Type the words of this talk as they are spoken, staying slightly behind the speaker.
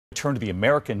Turn to the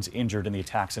Americans injured in the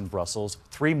attacks in Brussels,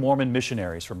 3 Mormon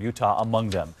missionaries from Utah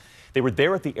among them. They were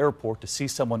there at the airport to see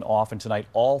someone off, and tonight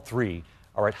all 3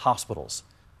 are at hospitals.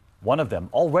 One of them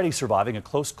already surviving a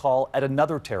close call at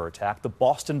another terror attack, the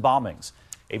Boston bombings.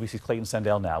 ABC's Clayton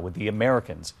Sandell now with the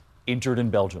Americans injured in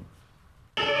Belgium.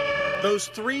 Those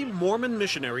 3 Mormon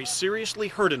missionaries seriously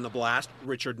hurt in the blast,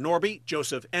 Richard Norby,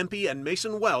 Joseph Empey, and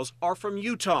Mason Wells, are from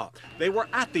Utah. They were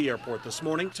at the airport this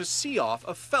morning to see off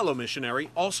a fellow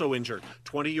missionary also injured,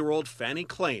 20-year-old Fanny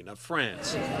Klein of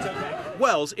France.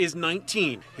 Wells is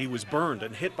 19. He was burned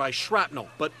and hit by shrapnel,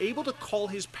 but able to call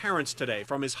his parents today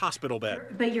from his hospital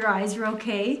bed. But your eyes are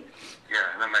okay? Yeah,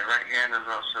 and then my right hand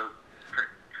is also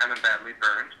kind of badly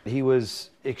burned. He was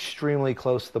extremely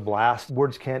close to the blast.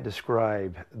 Words can't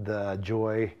describe the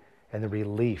joy and the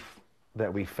relief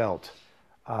that we felt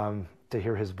to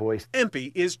hear his voice.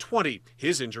 Empey is 20.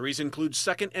 His injuries include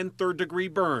 2nd and 3rd degree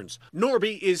burns.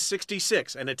 Norby is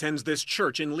 66 and attends this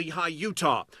church in Lehi,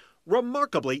 Utah.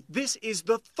 Remarkably, this is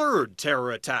the 3rd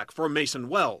terror attack for Mason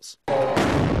Wells.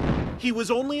 He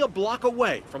was only a block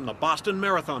away from the Boston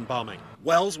Marathon bombing.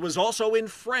 Wells was also in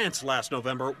France last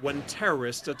November when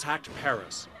terrorists attacked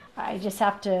Paris. I just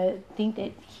have to think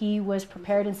that he was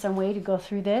prepared in some way to go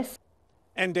through this.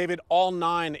 And David, all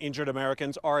 9 injured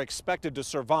Americans are expected to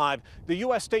survive. The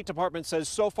U.S. State Department says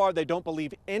so far they don't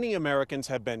believe any Americans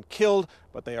have been killed,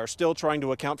 but they are still trying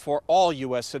to account for all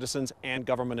U.S. citizens and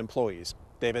government employees.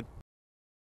 David?